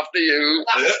 No, after you.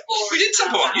 Yeah. We did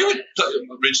Temple House. You were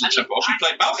original Temple House. We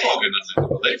played Mouth Organ, I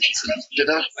think. Did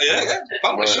I? Yeah.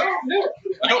 Family song. Yeah.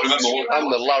 I don't remember what. I'm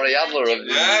the Larry Adler of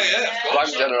the Yeah.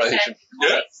 blank generation.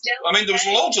 Yeah. I mean, there was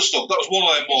loads of stuff. That was one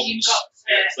of them ones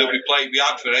that we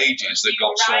had for ages that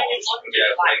got sort of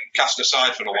cast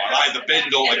aside for a while. Either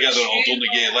binned altogether or done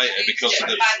a year later because of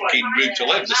the fucking route to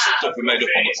live. The stuff we made up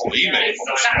on the phone, he made up on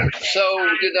the phone. So,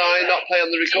 did I not play on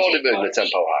the recorded version of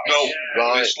Tempo House? No.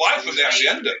 Right. It's live from the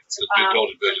Hacienda, the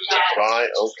recorded version. Right,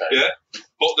 okay. Yeah.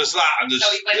 But there's that, and there's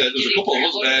a couple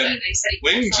of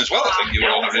Wings as well, I think you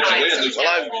were on originally. And there's, Well,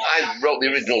 I wrote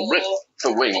the original riff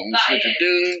for Wings, which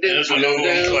is There's a no one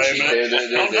claiming it.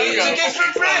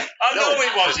 I know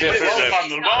it was. You did the Band on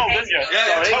the Wall, didn't you?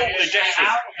 Yeah, Totally different.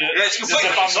 Yeah, it's There's the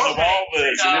completely Band on the Wall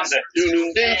version, isn't it?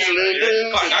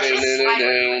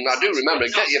 I do remember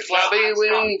Get Your Flabby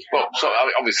Wings, but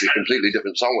obviously a completely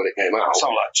different song when it came out.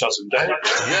 Sound like Chaz and Dave.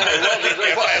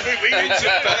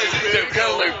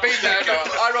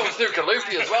 I wrote Snooker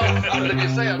Loopy as well. And if you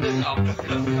say I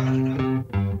didn't,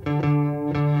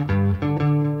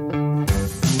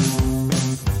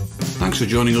 Thanks for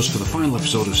joining us for the final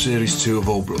episode of Series 2 of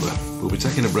Old Brother. We'll be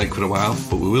taking a break for a while,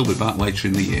 but we will be back later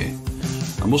in the year.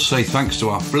 I must say thanks to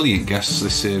our brilliant guests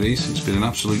this series. It's been an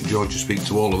absolute joy to speak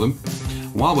to all of them.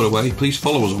 And while we're away, please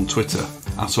follow us on Twitter,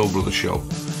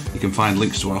 @OldBrotherShow. You can find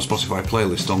links to our Spotify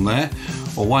playlist on there,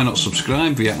 or why not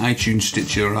subscribe via iTunes,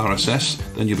 Stitcher or RSS,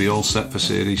 then you'll be all set for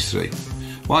Series 3.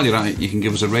 While you're at it, you can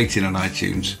give us a rating on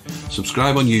iTunes,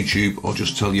 subscribe on YouTube, or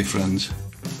just tell your friends.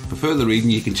 For further reading,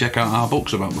 you can check out our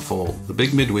books about the fall, The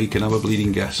Big Midweek and Our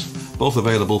Bleeding Guess, both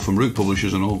available from Root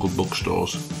Publishers and all good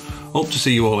bookstores. Hope to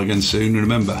see you all again soon, and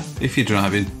remember, if you're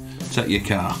driving, take your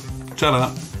car.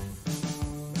 Ta-da!